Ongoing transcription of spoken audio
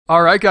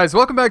Alright guys,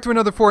 welcome back to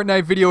another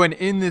Fortnite video, and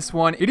in this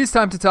one, it is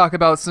time to talk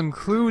about some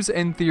clues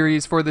and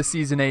theories for the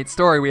Season 8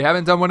 story. We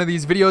haven't done one of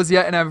these videos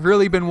yet, and I've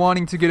really been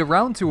wanting to get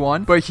around to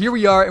one, but here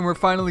we are, and we're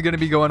finally going to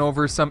be going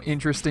over some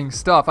interesting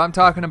stuff. I'm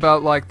talking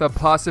about, like, the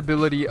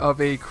possibility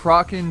of a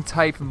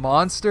KRAKEN-type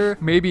monster,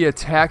 maybe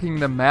attacking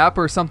the map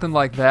or something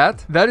like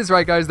that. That is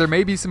right, guys, there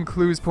may be some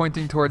clues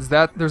pointing towards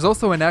that. There's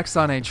also an X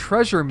on a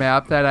treasure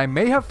map that I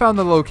may have found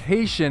the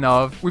location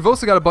of. We've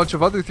also got a bunch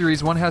of other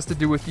theories. One has to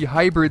do with the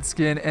hybrid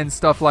skin and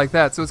stuff like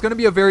that. So it's going to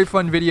be a very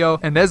fun video,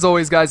 and as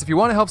always guys, if you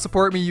want to help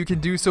support me, you can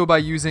do so by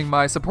using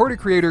my supported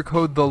creator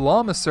code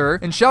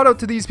TheLlamaSir, and shout out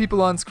to these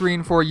people on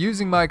screen for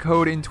using my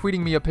code and tweeting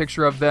me a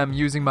picture of them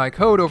using my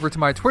code over to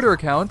my Twitter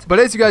account. But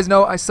as you guys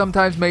know, I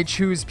sometimes may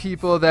choose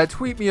people that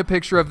tweet me a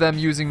picture of them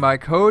using my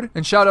code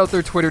and shout out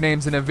their Twitter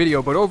names in a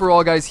video. But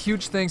overall guys,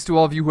 huge thanks to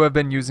all of you who have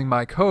been using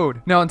my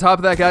code. Now on top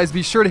of that guys,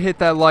 be sure to hit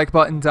that like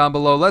button down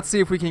below. Let's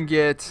see if we can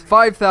get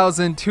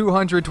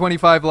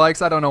 5,225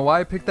 likes. I don't know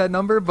why I picked that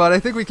number, but I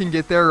think we can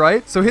get there,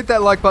 right? So hit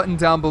that like button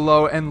down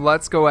below and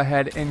let's go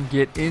ahead and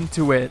get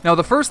into it. Now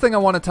the first thing I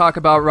want to talk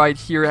about right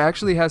here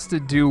actually has to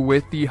do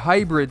with the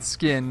hybrid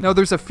skin. Now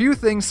there's a few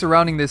things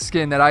surrounding this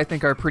skin that I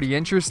think are pretty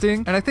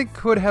interesting and I think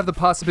could have the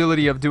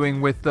possibility of doing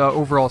with the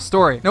overall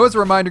story. Now as a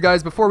reminder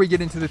guys, before we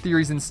get into the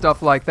theories and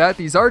stuff like that,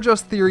 these are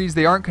just theories.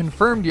 They aren't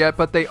confirmed yet,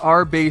 but they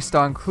are based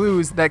on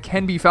clues that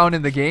can be found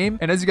in the game.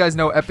 And as you guys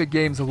know, Epic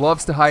Games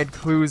loves to hide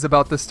clues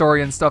about the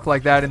story and stuff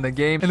like that in the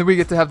game, and then we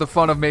get to have the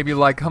fun of maybe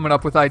like coming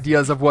up with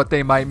ideas of what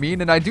they might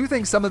mean. And I do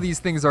think some of these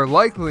things are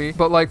likely,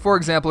 but like for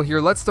example here,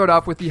 let's start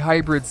off with the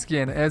hybrid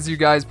skin. As you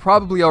guys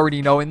probably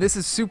already know, and this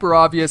is super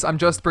obvious, I'm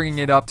just bringing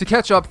it up to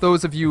catch up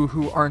those of you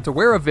who aren't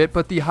aware of it,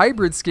 but the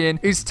hybrid skin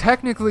is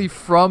technically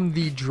from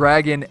the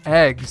dragon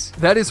eggs.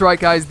 That is right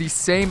guys, the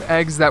same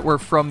eggs that were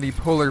from the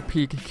Polar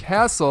Peak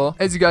Castle.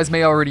 As you guys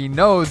may already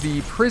know,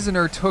 the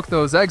prisoner took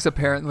those eggs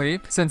apparently,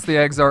 since the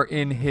eggs are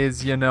in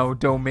his, you know,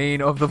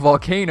 domain of the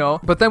volcano.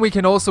 But then we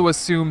can also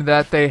assume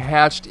that they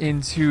hatched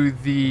into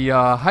the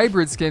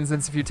hybrid skin,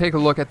 since if you take a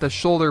look at the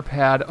shoulder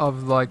pad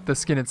of like the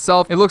skin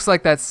itself, it looks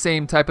like that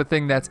same type of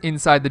thing that's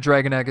inside the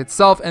dragon egg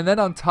itself. And then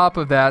on top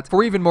of that,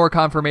 for even more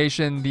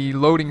confirmation, the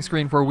loading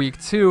screen for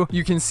week 2,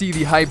 you can see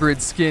the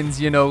hybrid skins,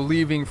 you know,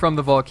 leaving from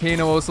the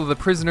volcano, also the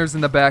prisoners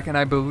in the back, and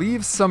I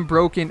believe some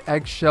broken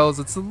eggshells.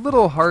 It's a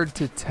little hard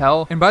to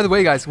tell. And by the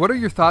way guys, what are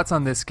your thoughts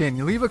on this skin?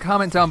 You leave a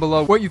comment down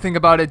below what you think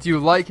about it. Do you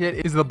like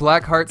it? Is the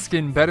black heart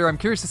skin better? I'm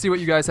curious to see what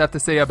you guys have to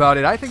say about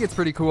it. I think it's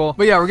pretty cool,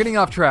 but yeah, we're getting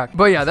off track.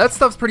 But yeah, that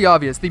stuff's pretty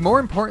obvious. The more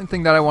important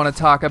thing that I want to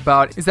talk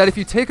about is that if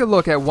you take a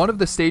look at one of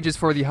the stages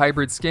for the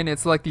hybrid skin,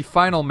 it's like the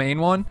final main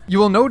one, you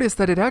will notice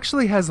that it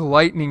actually has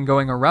lightning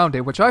going around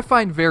it, which I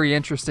find very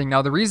interesting.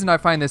 Now the reason I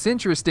find this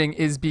interesting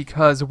is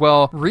because,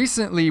 well,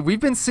 recently we've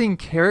been seeing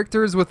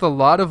characters with a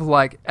lot of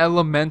like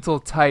elemental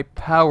type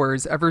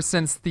powers ever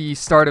since the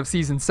start of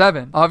season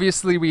 7.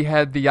 Obviously we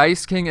had the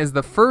Ice King as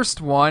the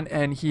first one,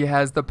 and he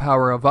has the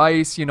power of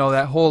ice, you know,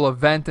 that whole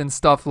event and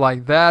stuff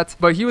like that,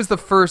 but he was the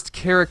first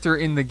character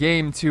in the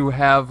game to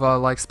have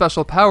like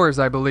special powers,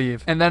 I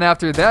believe. And then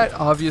after that,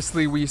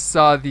 obviously we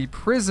saw the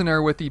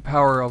prisoner with the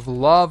power of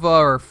lava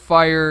or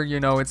fire. You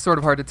know, it's sort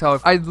of hard to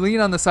tell. I'd lean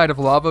on the side of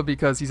lava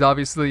because he's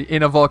obviously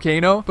in a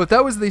volcano, but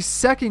that was the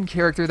second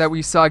character that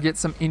we saw get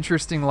some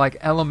interesting like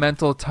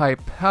elemental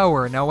type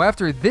power. Now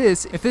after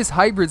this, if this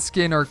hybrid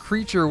skin or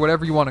creature,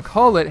 whatever you want to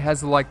call it,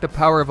 has like the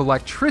power of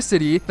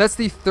electricity, that's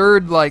the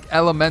third like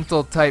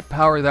elemental type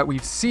power that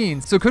we've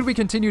seen. So could we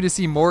continue to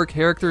see more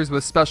characters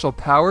with special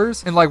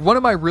powers? And like one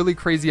of my really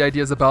crazy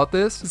ideas about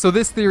this, so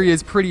this theory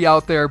is pretty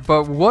out there,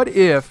 but what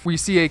if we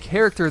see a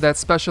character that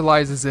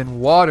specializes in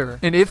water?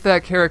 And if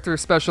that character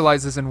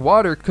specializes in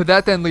water, could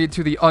that then lead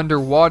to the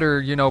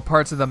underwater, you know,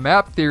 parts of the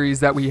map theories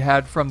that we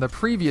had from the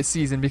previous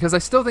season? Because I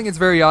still think it's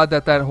very odd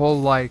that that whole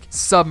like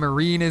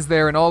submarine is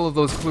there and all of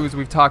those clues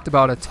we've talked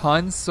about a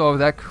ton, so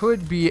that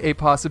could be a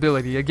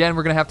possibility. Again,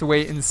 we're gonna have to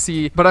wait and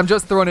see, but I'm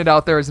just throwing it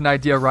out there as an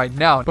idea right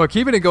now. But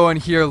keeping it going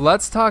here,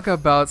 let's talk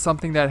about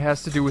something that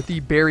has to do with the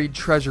buried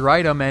treasure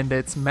item and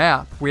its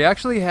map. We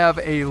actually have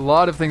a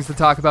lot of things to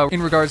talk about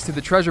in regards to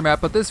the treasure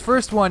map, but this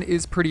first one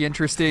is pretty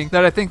interesting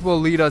that I think will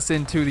lead us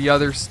into the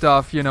other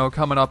stuff, you know,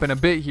 coming up in a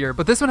bit here.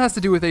 But this one has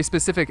to do with a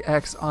specific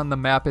X on the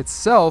map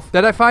itself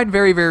that I find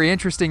very, very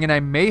interesting, and I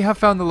may have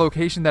found the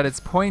location that it's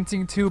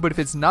pointing to, but if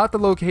it's not the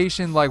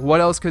location, like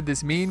what else could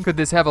this mean? Could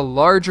this have a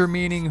larger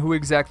meaning? Who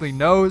exactly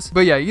knows?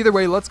 But yeah, either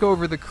way, let's go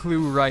over the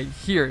clue right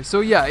here.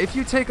 So yeah, if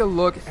you take a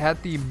look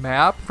at the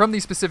map from the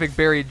specific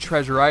buried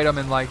treasure item,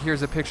 and like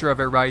here's a picture of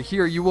it right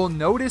here, you will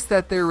notice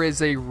that there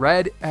is a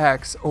red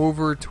X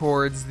over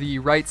towards the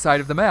right side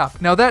of the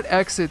map. Now that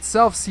X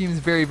itself seems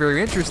very,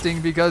 very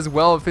interesting because,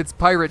 well, if it's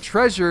pirate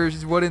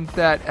treasures, wouldn't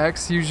that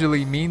X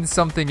usually mean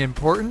something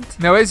important?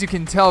 Now as you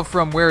can tell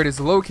from where it is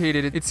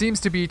located, it seems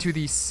to be to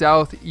the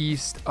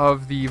southeast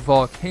of the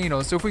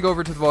volcano. So if we go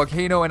over to the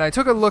volcano, and I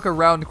took a look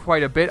around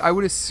quite a bit, I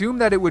would assume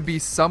that it would be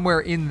somewhere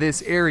in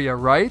this area,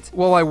 right?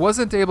 Well, I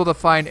wasn't able to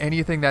find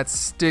anything that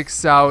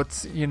sticks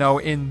out, you know,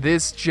 in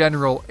this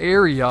general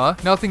area.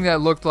 Nothing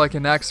that looked like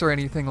an X or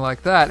anything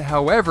like that. that.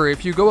 However,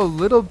 if you go a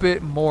little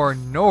bit more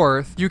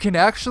north, you can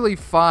actually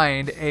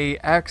find a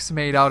X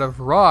made out of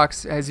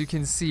rocks, as you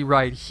can see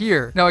right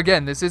here. Now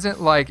again, this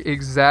isn't like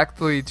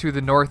exactly to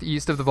the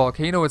northeast of the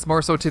volcano, it's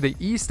more so to the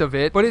east of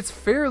it, but it's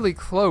fairly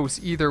close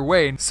either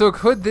way. So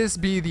could this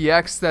be the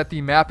X that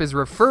the map is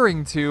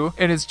referring to,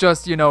 and it's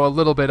just, you know, a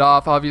little bit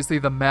off? Obviously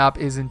the map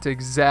isn't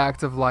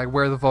exact of like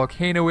where the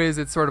volcano is,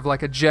 it's sort of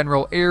like a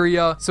general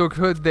area, so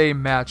could they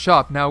match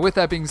up? Now with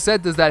that being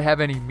said, does that have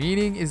any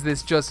meaning? Is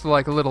this just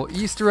like a little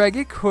Easter egg?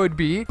 It could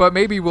be, but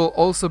maybe we'll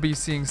also be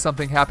seeing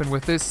something happen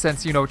with this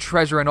since, you know,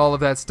 treasure and all of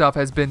that stuff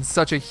has been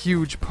such a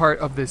huge part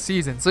of this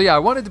season. So yeah, I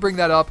wanted to bring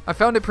that up. I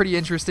found it pretty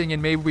interesting,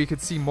 and maybe we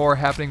could see more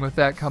happening with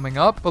that coming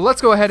up. But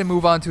let's go ahead and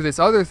move on to this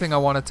other thing I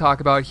want to talk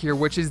about here,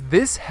 which is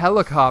this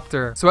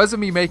helicopter. So as of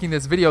me making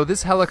this video,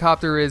 this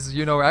helicopter is,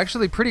 you know,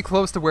 actually pretty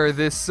close to where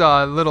this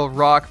little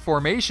rock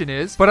formation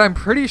is, but I'm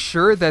pretty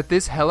sure that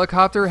this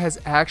helicopter has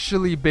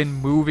actually been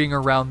moving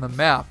around the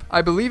map.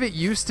 I believe it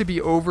used to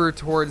be over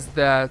towards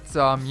that,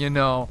 you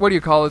know, what do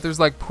you call it? There's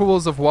like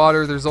pools of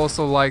water. There's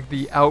also like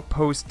the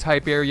outpost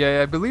type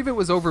area. I believe it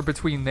was over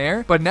between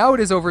there, but now it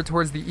is over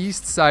towards the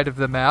east side of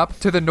the map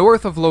to the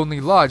north of Lonely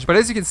Lodge. But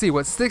as you can see,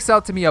 what sticks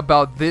out to me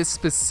about this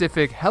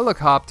specific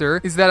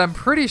helicopter is that I'm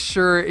pretty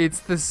sure it's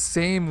the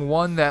same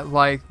one that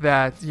like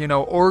that, you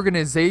know,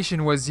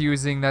 organization was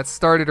using that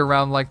started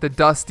around like the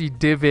Dusty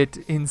Divot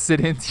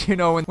incident, you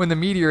know, when the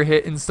meteor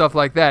hit and stuff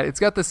like that. It's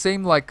got the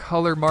same like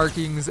color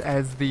markings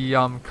as the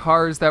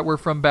cars that were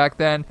from back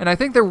then, and I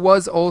think there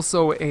was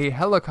also a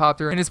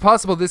helicopter, and it's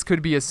possible this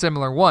could be a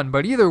similar one.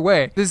 But either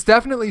way, this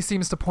definitely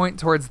seems to point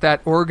towards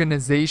that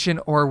organization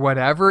or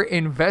whatever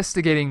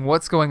investigating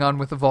what's going on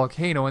with the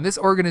volcano. And this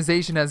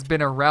organization has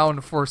been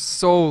around for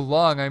so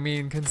long. I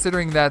mean,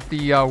 considering that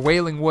the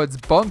Wailing Woods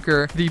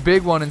bunker, the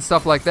big one and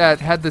stuff like that,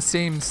 had the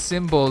same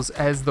symbols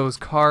as those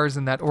cars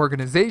in that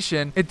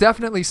organization, it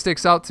definitely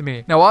sticks out to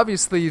me. Now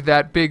obviously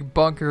that big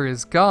bunker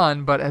is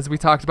gone, but as we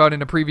talked about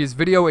in a previous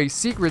video, a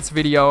secrets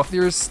video,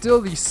 there is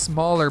still the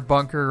smaller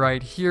bunker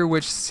right here,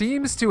 which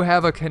seems to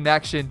have a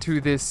connection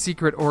to this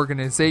secret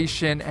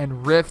organization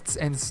and rifts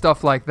and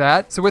stuff like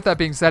that. So with that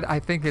being said, I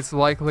think it's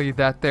likely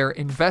that they're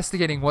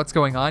investigating what's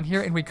going on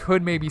here, and we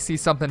could maybe see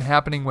something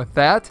happening with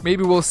that.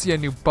 Maybe we'll see a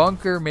new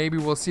bunker, maybe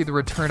we'll see the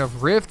return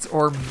of rifts,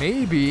 or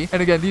maybe,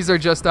 and again, these are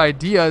just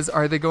ideas,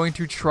 are they going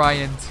to try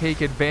and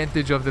take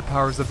advantage of the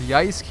powers of the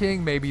Ice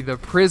King, maybe the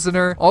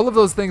prisoner? All of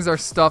those things are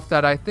stuff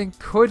that I think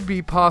could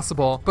be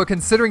possible, but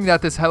considering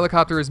that this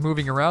helicopter is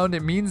moving around,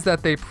 it means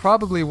that they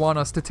probably want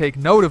us to take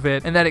note of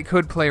it and that it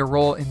could play a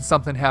role in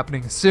something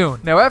happening soon.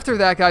 Now after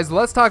that, guys,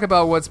 let's talk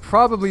about what's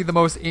probably the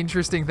most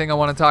interesting thing I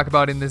want to talk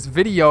about in this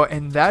video,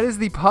 and that is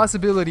the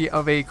possibility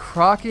of a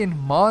Kraken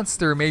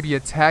monster maybe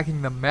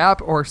attacking the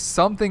map or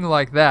something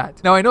like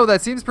that. Now I know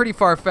that seems pretty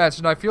far-fetched,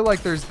 and I feel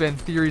like there's been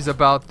theories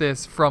about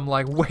this from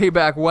like way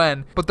back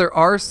when, but there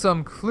are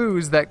some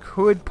clues that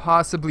could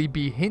possibly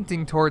be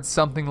hinting towards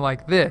something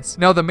like this.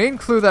 Now the main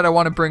clue that I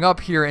want to bring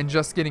up here, and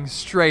just getting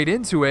straight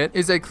into it,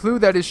 is a clue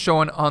that is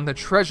shown on the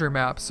treasure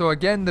map. So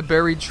again, the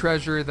buried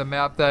treasure, the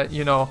map that,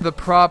 you know, the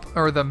prop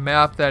or the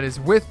map that is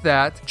with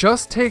that,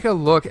 just take a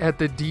look at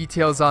the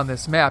details on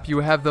this map. You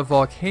have the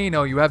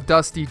volcano, you have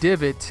Dusty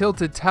Divot,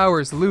 Tilted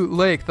Towers, Loot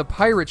Lake, the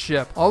pirate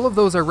ship. All of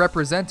those are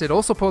represented.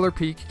 Also Polar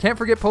Peak, can't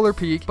forget Polar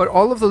Peak, but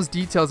all of those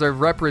details are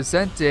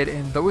represented,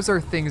 and those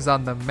are things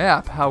on the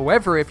map.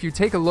 However, if you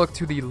take a look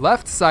to the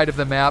left side of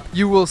the map,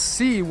 you will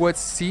see what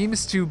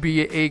seems to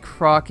be a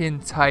Kraken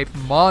type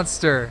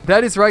monster.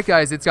 That is right,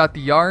 guys. It's got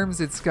the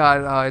arms, it's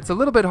got, it's a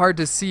little bit hard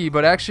to see,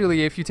 but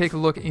actually if you take a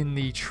look in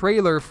the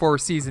trailer for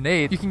Season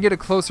 8, you can get a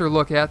closer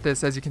look at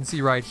this. As you can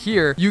see right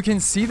here, you can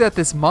see that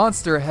this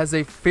monster has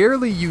a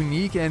fairly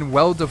unique and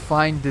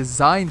well-defined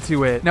design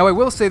to it. Now I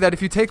will say that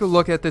if you take a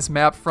look at this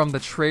map from the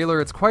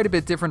trailer, it's quite a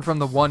bit different from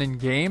the one in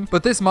game,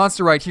 but this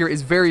monster right here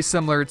is very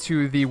similar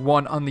to the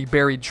one on the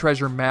buried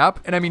treasure map,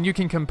 and I mean, you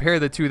can compare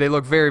the two. They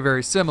look very,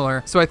 very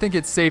similar, so I think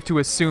it's safe to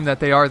assume that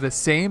they are the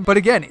same. But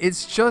again,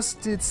 it's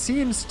just, it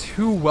seems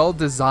too well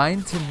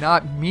designed to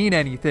not mean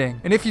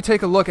anything. And if you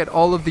take a look at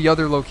all of the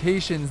other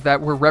locations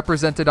that were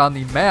represented on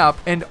the map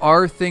and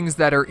are things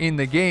that are in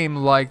the game,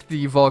 like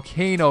the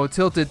volcano,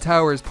 Tilted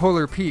Towers,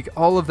 Polar Peak,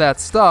 all of that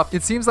stuff,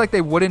 it seems like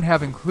they wouldn't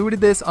have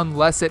included this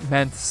unless it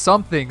meant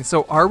something.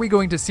 So are we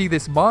going to see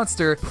this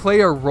monster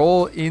play a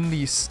role in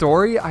the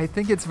story? I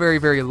think it's very,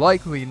 very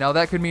likely. Now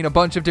that could mean a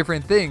bunch of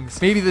different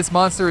things. Maybe this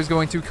monster is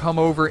going to come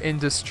over and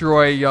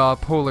destroy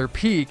Polar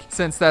Peak,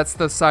 since that's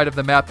the side of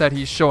the map that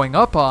he's showing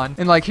up on.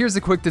 And like, here's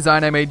a quick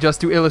design I made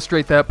just to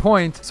illustrate that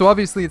point. So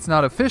obviously it's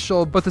not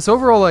official, but this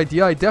overall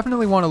idea, I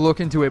definitely want to look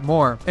into it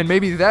more. And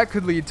maybe that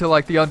could lead to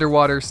like the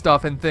underwater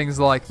stuff and things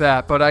like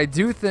that. But I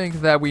do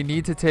think that we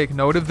need to take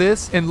note of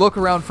this and look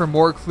around for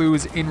more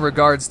clues in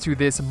regards to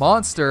this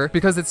monster,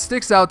 because it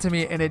sticks out to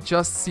me and it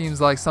just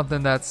seems like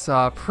something that's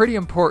pretty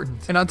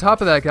important. And on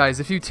top of that, guys,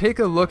 if you take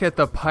a look at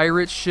the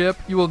pirate ship,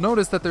 you will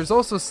notice that there's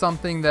also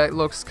something that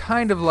looks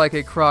kind of like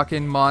a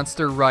Kraken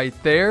monster right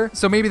there.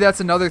 So maybe that's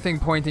another thing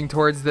pointing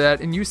towards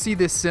that. And you see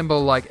this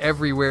symbol like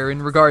everywhere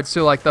in regards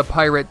to like the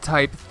pirate pirate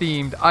type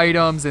themed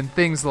items and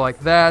things like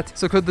that.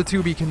 So could the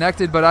two be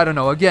connected? But I don't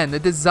know. Again, the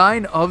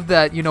design of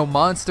that, you know,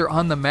 monster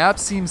on the map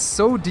seems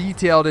so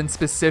detailed and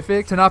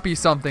specific to not be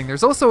something.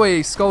 There's also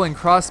a skull and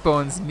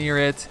crossbones near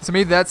it, so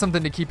maybe that's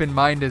something to keep in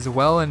mind as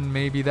well, and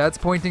maybe that's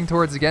pointing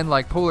towards, again,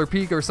 like Polar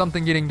Peak or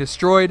something getting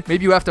destroyed.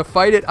 Maybe you have to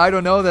fight it. I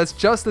don't know. That's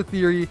just a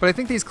theory, but I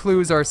think these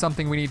clues are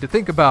something we need to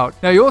think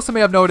about. Now, you also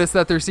may have noticed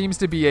that there seems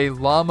to be a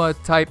llama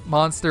type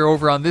monster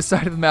over on this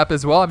side of the map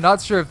as well. I'm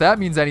not sure if that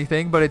means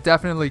anything, but it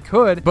definitely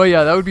could. But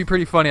yeah, that would be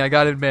pretty funny, I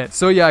gotta admit.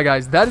 So yeah,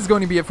 guys, that is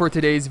going to be it for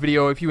today's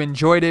video. If you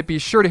enjoyed it, be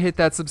sure to hit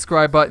that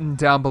subscribe button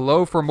down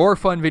below for more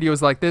fun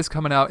videos like this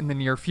coming out in the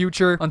near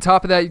future. On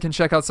top of that, you can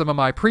check out some of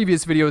my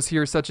previous videos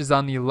here, such as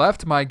on the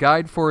left, my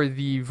guide for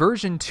the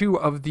version 2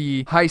 of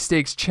the high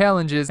stakes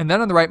challenges, and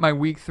then on the right, my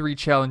week 3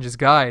 challenges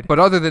guide. But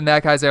other than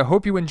that, guys, I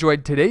hope you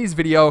enjoyed today's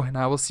video, and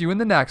I will see you in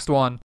the next one.